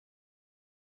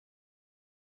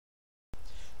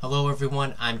Hello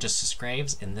everyone, I'm Justice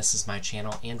Graves, and this is my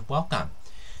channel, and welcome.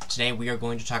 Today we are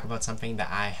going to talk about something that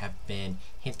I have been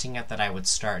hinting at that I would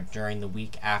start during the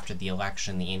week after the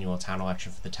election, the annual town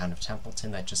election for the town of Templeton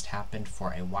that just happened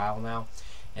for a while now,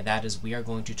 and that is we are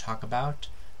going to talk about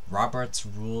Robert's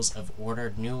Rules of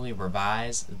Order, newly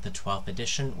revised, the 12th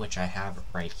edition, which I have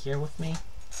right here with me.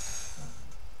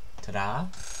 Ta-da!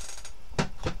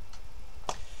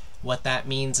 What that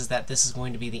means is that this is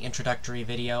going to be the introductory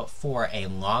video for a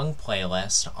long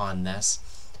playlist on this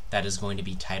that is going to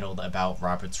be titled about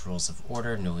Robert's Rules of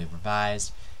Order, newly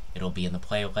revised. It'll be in the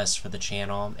playlist for the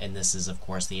channel, and this is, of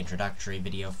course, the introductory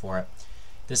video for it.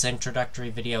 This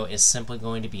introductory video is simply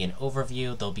going to be an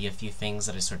overview. There'll be a few things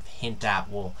that I sort of hint at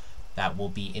that will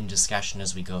be in discussion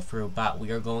as we go through, but we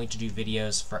are going to do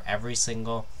videos for every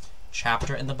single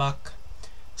chapter in the book,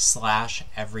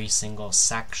 / every single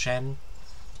section.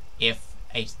 If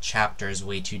a chapter is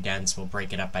way too dense, we'll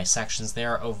break it up by sections.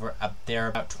 There are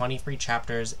about 23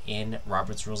 chapters in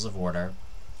Robert's Rules of Order.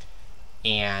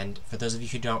 And for those of you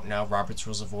who don't know, Robert's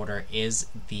Rules of Order is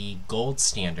the gold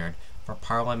standard for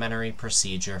parliamentary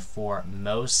procedure for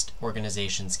most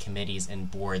organizations, committees,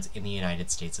 and boards in the United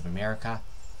States of America.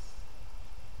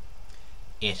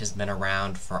 It has been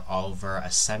around for over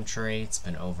a century. It's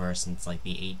been over since like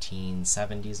the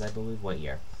 1870s, I believe. What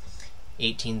year?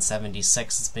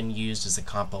 1876 has been used as a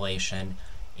compilation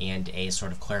and a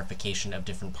sort of clarification of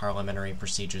different parliamentary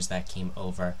procedures that came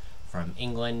over from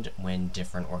England when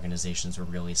different organizations were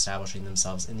really establishing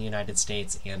themselves in the United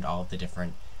States, and all of the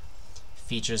different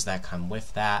features that come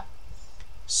with that.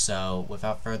 So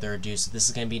without further ado, so this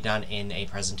is going to be done in a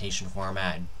presentation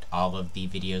format. All of the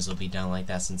videos will be done like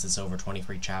that since it's over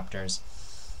 23 chapters.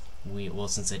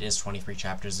 Since it is 23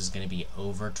 chapters, there's going to be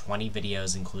over 20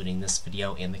 videos, including this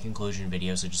video and the conclusion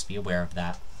video, so just be aware of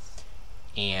that.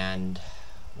 And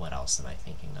what else am I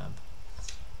thinking of?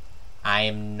 I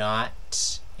am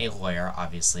not a lawyer,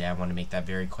 obviously. I want to make that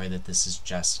very clear that this is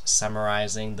just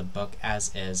summarizing the book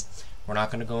as is. We're not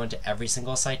going to go into every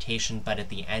single citation, but at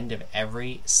the end of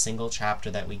every single chapter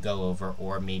that we go over,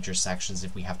 or major sections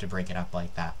if we have to break it up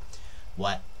like that,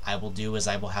 what I will do is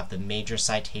I will have the major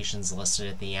citations listed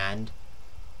at the end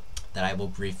that I will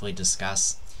briefly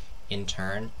discuss in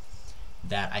turn,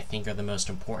 that I think are the most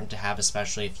important to have,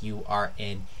 especially if you are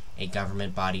in a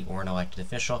government body or an elected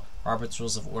official. Robert's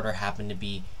Rules of Order happen to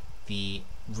be the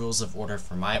rules of order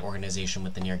for my organization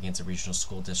with the Narragansett Regional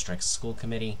School District School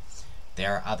Committee.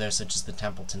 There are others, such as the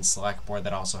Templeton Select Board,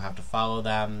 that also have to follow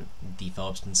them. The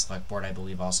Phillipston Select Board, I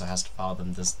believe, also has to follow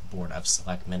them. This Board of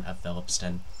Selectmen of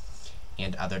Phillipston,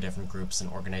 and other different groups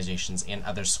and organizations and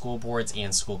other school boards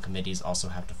and school committees also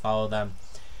have to follow them.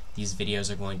 These videos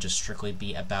are going to strictly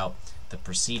be about the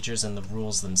procedures and the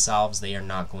rules themselves. They are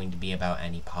not going to be about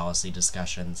any policy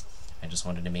discussions. I just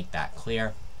wanted to make that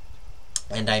clear.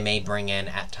 And I may bring in,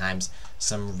 at times,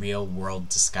 some real-world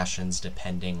discussions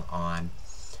depending on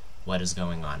what is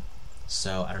going on.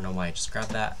 So I don't know why I just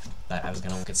grabbed that, but I was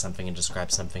going to look at something and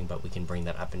describe something, but we can bring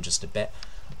that up in just a bit.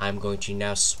 I'm going to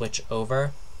now switch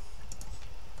over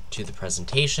to the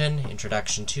presentation,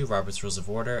 Introduction to Robert's Rules of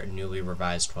Order, newly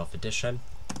revised 12th edition.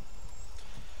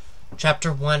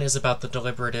 Chapter 1 is about the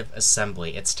deliberative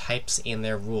assembly, its types and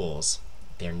their rules,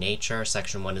 their nature.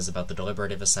 Section 1 is about the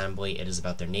deliberative assembly. It is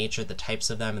about their nature, the types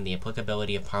of them, and the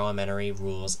applicability of parliamentary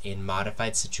rules in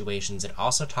modified situations. It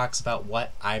also talks about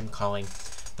what I'm calling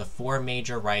the 4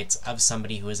 major rights of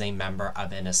somebody who is a member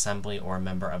of an assembly or a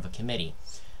member of a committee.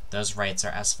 Those rights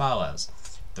are as follows: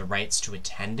 the rights to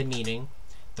attend a meeting,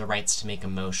 the rights to make a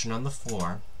motion on the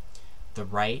floor, the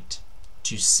right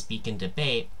to speak and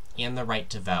debate, and the right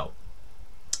to vote.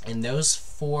 And those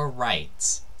 4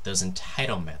 rights, those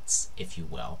entitlements, if you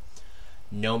will,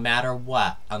 no matter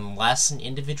what, unless an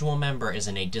individual member is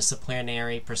in a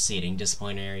disciplinary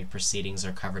proceedings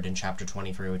are covered in Chapter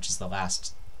 23, which is the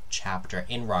last chapter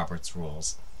in Robert's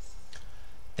Rules.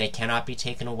 They cannot be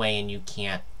taken away, and you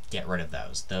can't get rid of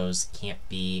those. Those can't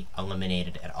be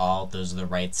eliminated at all. Those are the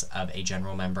rights of a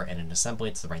general member in an assembly.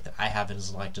 It's the right that I have as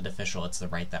an elected official. It's the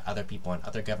right that other people in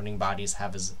other governing bodies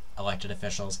have as elected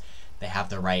officials. They have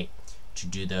the right to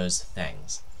do those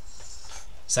things.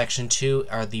 Section 2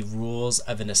 are the rules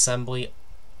of an assembly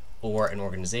or an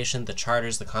organization, the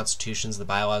charters, the constitutions, the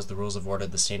bylaws, the rules of order,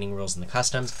 the standing rules, and the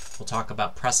customs. We'll talk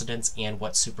about precedents and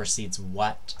what supersedes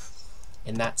what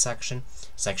in that section.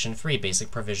 Section 3, basic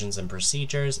provisions and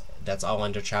procedures. That's all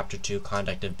under Chapter 2,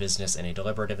 conduct of business in a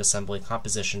deliberative assembly,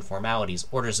 composition, formalities,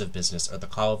 orders of business, or the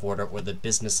call of order, or the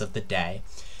business of the day,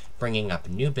 bringing up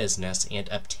new business, and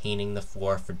obtaining the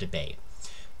floor for debate.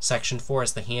 Section 4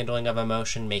 is the handling of a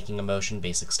motion, making a motion,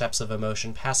 basic steps of a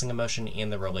motion, passing a motion,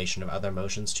 and the relation of other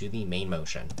motions to the main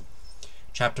motion.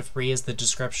 Chapter 3 is the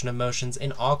description of motions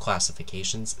in all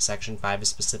classifications. Section 5 is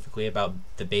specifically about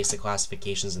the basic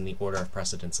classifications in the order of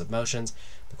precedence of motions,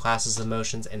 the classes of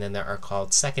motions, and then there are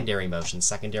called secondary motions.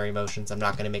 Secondary motions, I'm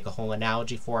not going to make a whole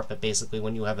analogy for it, but basically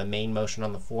when you have a main motion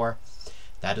on the floor,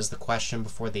 that is the question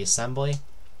before the assembly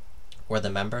or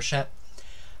the membership,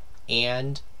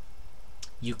 and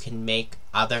you can make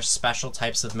other special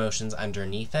types of motions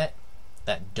underneath it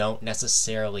that don't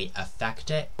necessarily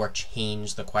affect it or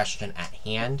change the question at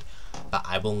hand, but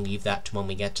I will leave that to when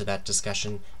we get to that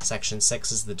discussion. Section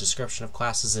 6 is the description of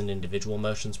classes and individual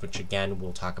motions, which again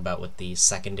we'll talk about with the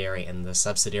secondary and the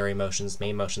subsidiary motions,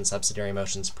 main motions, subsidiary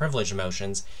motions, privileged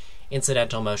motions,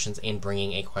 incidental motions, and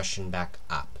bringing a question back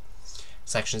up.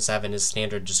 Section 7 is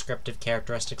standard descriptive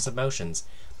characteristics of motions.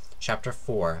 Chapter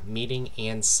 4, meeting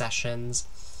and sessions.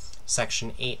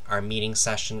 Section 8 are meeting,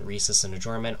 session, recess, and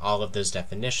adjournment, all of those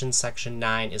definitions. Section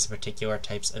 9 is particular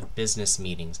types of business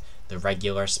meetings, the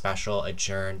regular, special,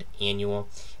 adjourned, annual,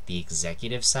 the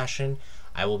executive session.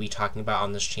 I will be talking about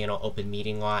on this channel open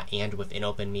meeting law, and within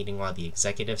open meeting law, the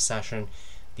executive session.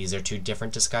 These are two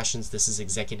different discussions. This is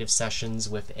executive sessions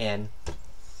within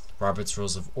Robert's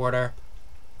Rules of Order,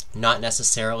 not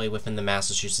necessarily within the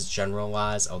Massachusetts general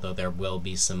laws, although there will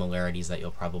be similarities that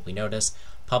you'll probably notice.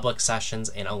 Public sessions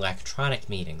and electronic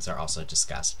meetings are also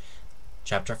discussed.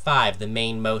 Chapter 5, the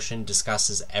main motion,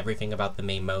 discusses everything about the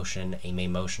main motion, a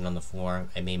main motion on the floor,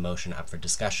 a main motion up for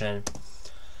discussion.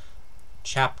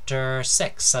 Chapter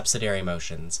 6, subsidiary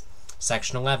motions.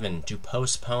 Section 11, to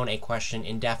postpone a question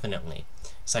indefinitely.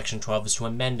 Section 12 is to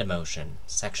amend a motion.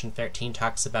 Section 13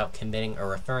 talks about committing or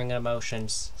referring a motion.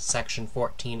 Section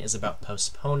 14 is about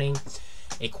postponing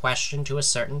a question to a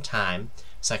certain time.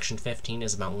 Section 15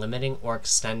 is about limiting or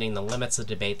extending the limits of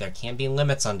debate. There can be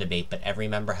limits on debate, but every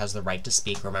member has the right to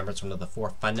speak. Remember, it's one of the 4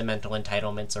 fundamental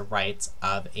entitlements or rights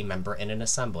of a member in an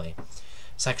assembly.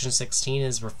 Section 16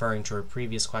 is referring to a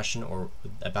previous question or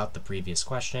about the previous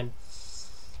question,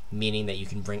 meaning that you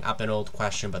can bring up an old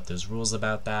question, but there's rules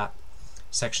about that.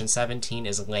 Section 17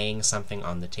 is laying something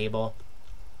on the table,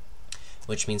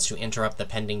 which means to interrupt the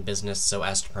pending business so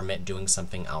as to permit doing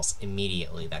something else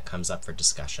immediately that comes up for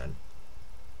discussion.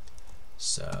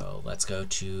 So let's go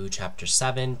to Chapter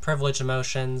 7, privilege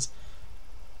motions.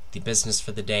 The business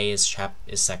for the day is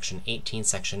Section 18.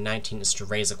 Section 19 is to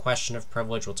raise a question of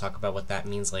privilege. We'll talk about what that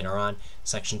means later on.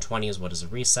 Section 20 is what is a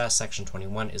recess. Section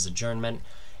 21 is adjournment.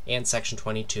 And Section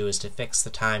 22 is to fix the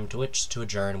time to which to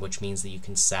adjourn, which means that you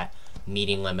can set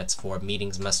meeting limits for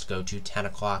meetings must go to 10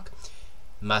 o'clock,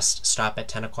 must stop at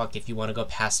 10 o'clock. If you want to go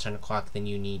past 10 o'clock, then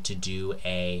you need to do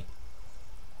a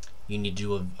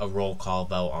roll call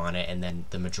vote on it, and then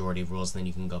the majority rules, then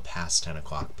you can go past 10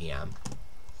 o'clock p.m.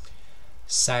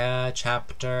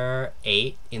 Chapter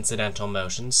 8, incidental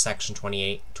motions. Section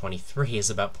 23 is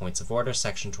about points of order.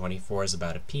 Section 24 is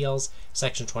about appeals.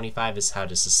 Section 25 is how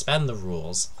to suspend the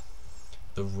rules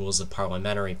of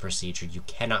parliamentary procedure. You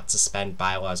cannot suspend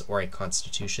bylaws or a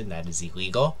constitution. That is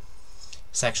illegal.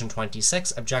 Section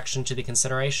 26, objection to the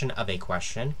consideration of a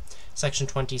question. Section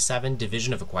 27,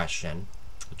 division of a question,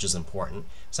 which is important.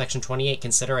 Section 28,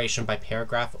 consideration by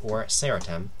paragraph or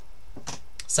seriatim.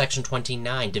 Section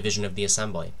 29, division of the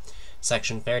assembly.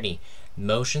 Section 30,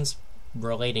 motions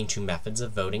relating to methods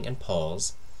of voting and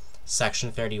polls.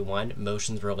 Section 31,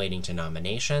 motions relating to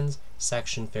nominations.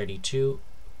 Section 32,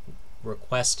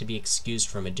 requests to be excused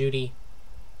from a duty.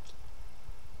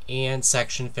 And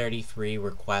Section 33,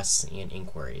 requests and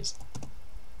inquiries.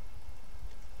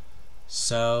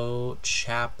 So,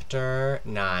 Chapter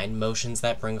 9, motions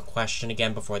that bring a question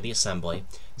again before the assembly.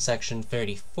 Section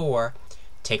 34,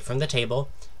 take from the table.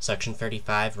 Section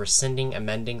 35, rescinding,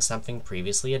 amending something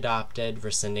previously adopted,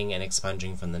 rescinding and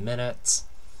expunging from the minutes.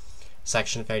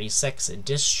 Section 36,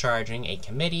 discharging a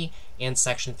committee. And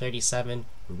Section 37,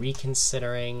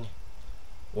 reconsidering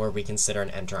or reconsider and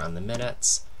enter on the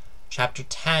minutes. Chapter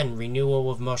 10,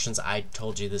 renewal of motions. I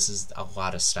told you this is a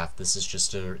lot of stuff. This is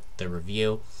just the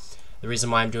review. The reason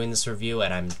why I'm doing this review,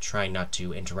 and I'm trying not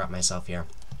to interrupt myself here,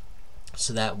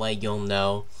 so that way you'll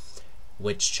know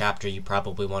which chapter you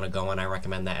probably want to go on. I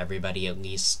recommend that everybody at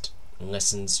least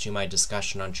listens to my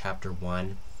discussion on Chapter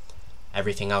 1.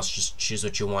 Everything else, just choose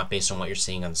what you want based on what you're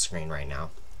seeing on the screen right now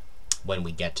when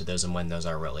we get to those and when those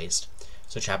are released.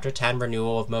 So Chapter 10,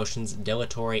 renewal of motions,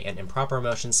 dilatory and improper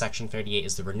motions. Section 38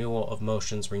 is the renewal of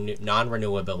motions,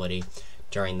 non-renewability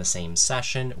during the same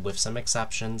session, with some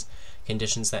exceptions.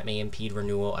 Conditions that may impede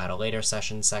renewal at a later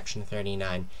session. Section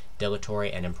 39,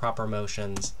 dilatory and improper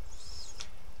motions.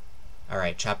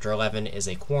 Alright, Chapter 11 is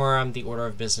a quorum, the order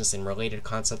of business and related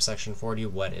concepts. Section 40,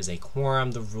 what is a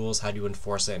quorum, the rules, how do you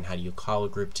enforce it, and how do you call a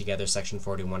group together. Section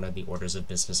 41 are the orders of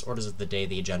business, orders of the day,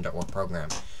 the agenda, or program.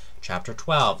 Chapter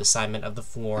 12, assignment of the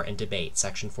floor and debate.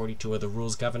 Section 42 are the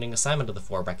rules governing assignment of the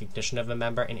floor, recognition of a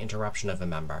member, and interruption of a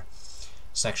member.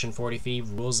 Section 43,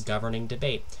 rules governing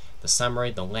debate. The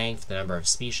summary, the length, the number of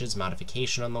speeches,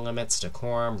 modification on the limits,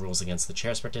 decorum, rules against the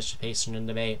chair's participation in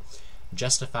debate,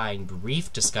 justifying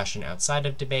brief discussion outside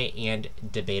of debate, and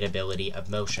debatability of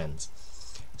motions.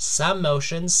 Some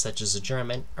motions, such as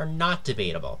adjournment, are not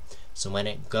debatable. So when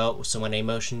a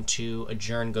motion to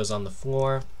adjourn goes on the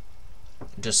floor,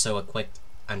 just so a quick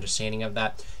understanding of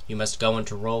that, you must go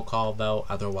into roll call vote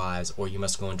otherwise, or you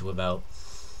must go into a vote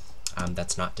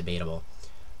that's not debatable.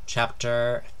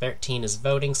 Chapter 13 is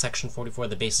voting. Section 44,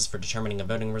 the basis for determining a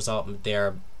voting result. There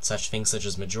are such things such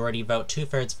as majority vote,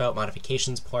 two-thirds vote,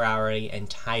 modifications, plurality, and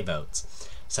tie votes.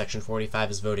 Section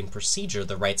 45 is voting procedure,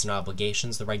 the rights and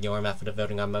obligations, the regular method of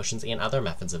voting on motions, and other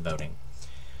methods of voting.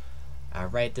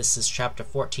 Alright, this is Chapter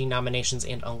 14, nominations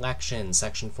and elections.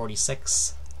 Section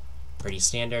 46, pretty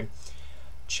standard.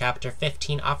 Chapter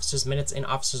 15, officers' minutes and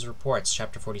officers' reports.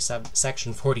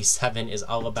 Section 47 is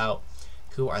all about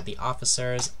who are the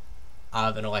officers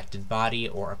of an elected body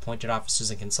or appointed officers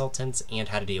and consultants, and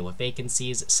how to deal with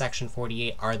vacancies. Section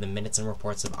 48 are the minutes and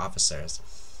reports of officers.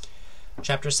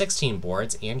 Chapter 16,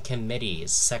 boards and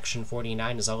committees. Section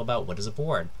 49 is all about what is a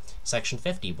board. Section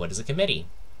 50, what is a committee.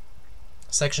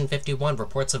 Section 51,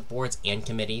 reports of boards and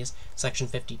committees. Section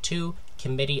 52,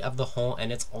 committee of the whole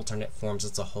and its alternate forms.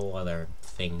 It's a whole other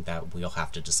thing that we'll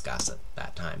have to discuss at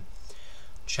that time.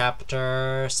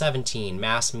 Chapter 17,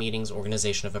 mass meetings,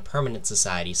 organization of a permanent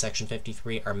society. Section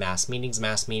 53 are mass meetings.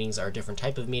 Mass meetings are a different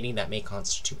type of meeting that may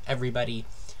constitute everybody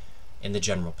in the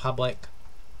general public.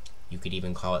 You could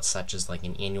even call it such as like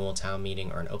an annual town meeting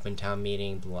or an open town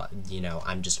meeting. You know,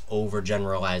 I'm just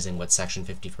overgeneralizing what Section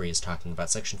 53 is talking about.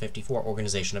 Section 54,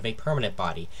 organization of a permanent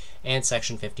body. And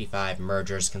Section 55,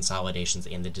 mergers, consolidations,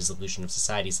 and the dissolution of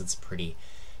societies. It's pretty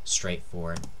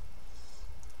straightforward.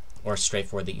 Or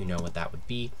straightforward that you know what that would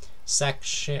be.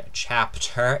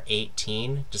 Chapter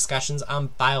 18, discussions on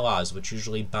bylaws, which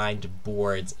usually bind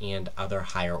boards and other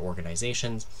higher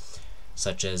organizations,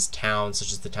 such as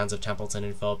the towns of Templeton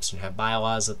and Phillipston have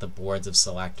bylaws that the boards of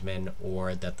selectmen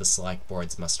or that the select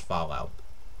boards must follow.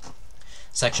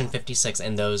 Section 56,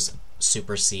 and those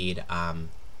supersede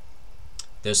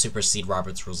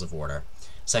Robert's Rules of Order.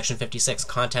 Section 56,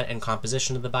 content and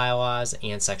composition of the bylaws,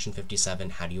 and Section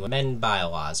 57, how do you amend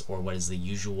bylaws, or what is the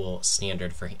usual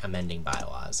standard for amending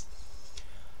bylaws.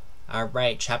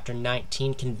 Alright, Chapter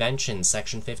 19, conventions.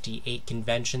 Section 58,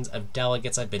 conventions of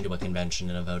delegates. I've been to a convention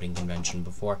and a voting convention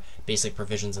before. Basic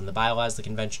provisions in the bylaws, the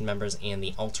convention members and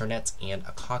the alternates, and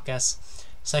a caucus.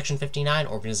 Section 59,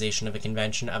 organization of a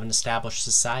convention of an established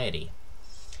society.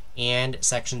 And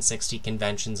Section 60,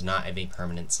 conventions not of a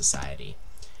permanent society.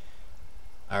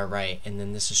 Alright, and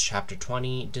then this is Chapter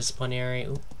 20,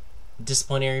 disciplinary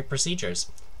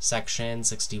procedures. Section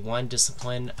 61,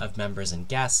 discipline of members and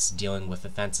guests, dealing with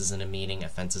offenses in a meeting,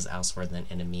 offenses elsewhere than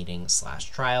in a meeting /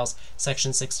 trials.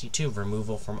 Section 62,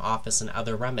 removal from office and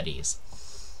other remedies.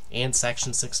 And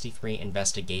Section 63,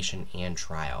 investigation and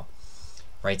trial.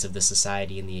 Rights of the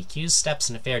society and the accused, steps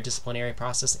in a fair disciplinary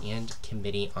process, and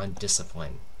committee on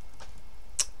discipline.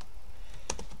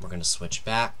 We're going to switch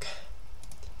back.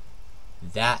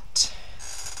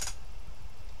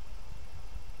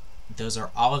 Those are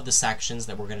all of the sections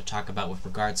that we're going to talk about with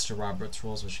regards to Robert's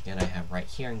Rules, which again I have right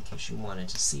here in case you wanted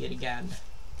to see it again.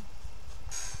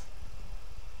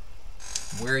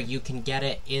 Where you can get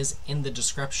it is in the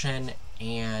description,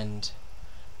 and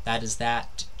that is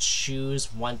that.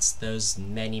 Choose once those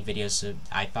many videos. So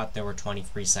I thought there were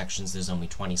 23 sections. There's only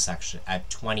 20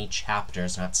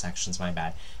 chapters, not sections, my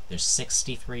bad. There's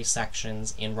 63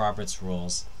 sections in Robert's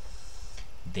Rules.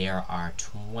 There are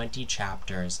 20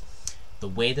 chapters. The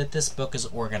way that this book is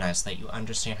organized, so that you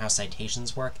understand how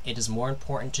citations work, it is more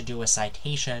important to do a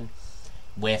citation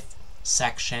with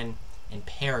section and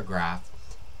paragraph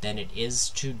than it is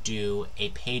to do a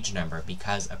page number,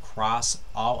 because across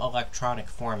all electronic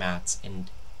formats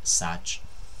and such,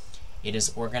 it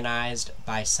is organized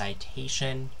by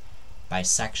citation, by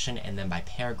section, and then by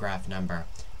paragraph number,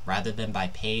 rather than by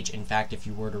page. In fact, if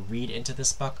you were to read into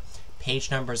this book,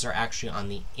 page numbers are actually on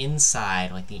the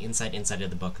inside, like the inside of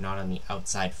the book, not on the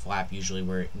outside flap. Usually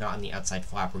not on the outside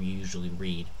flap where you usually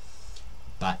read,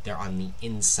 but they're on the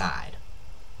inside.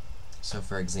 So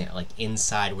for example, like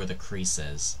inside where the crease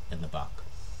is in the book,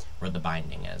 where the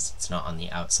binding is. It's not on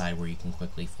the outside where you can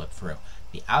quickly flip through.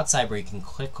 The outside where you can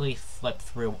quickly flip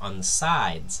through on the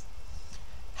sides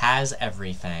has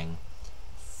everything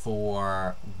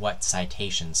for what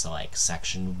citation, so like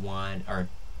section 1 or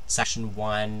section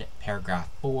 1 paragraph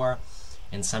 4,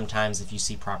 and sometimes if you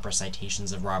see proper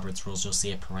citations of Robert's rules, you'll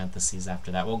see a parentheses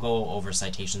after that. We'll go over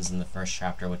citations in the first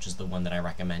chapter, which is the one that I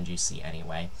recommend you see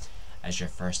anyway as your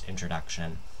first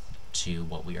introduction to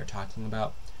what we are talking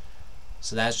about.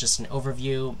 So that's just an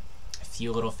overview, a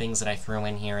few little things that I threw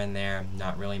in here and there,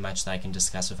 not really much that I can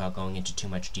discuss without going into too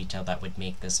much detail. That would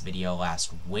make this video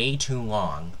last way too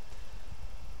long.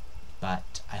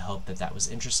 But I hope that that was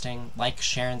interesting. Like,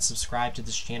 share, and subscribe to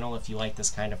this channel if you like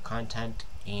this kind of content.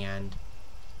 And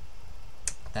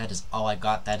that is all I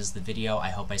got. That is the video. I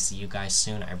hope I see you guys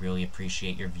soon. I really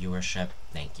appreciate your viewership.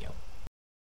 Thank you.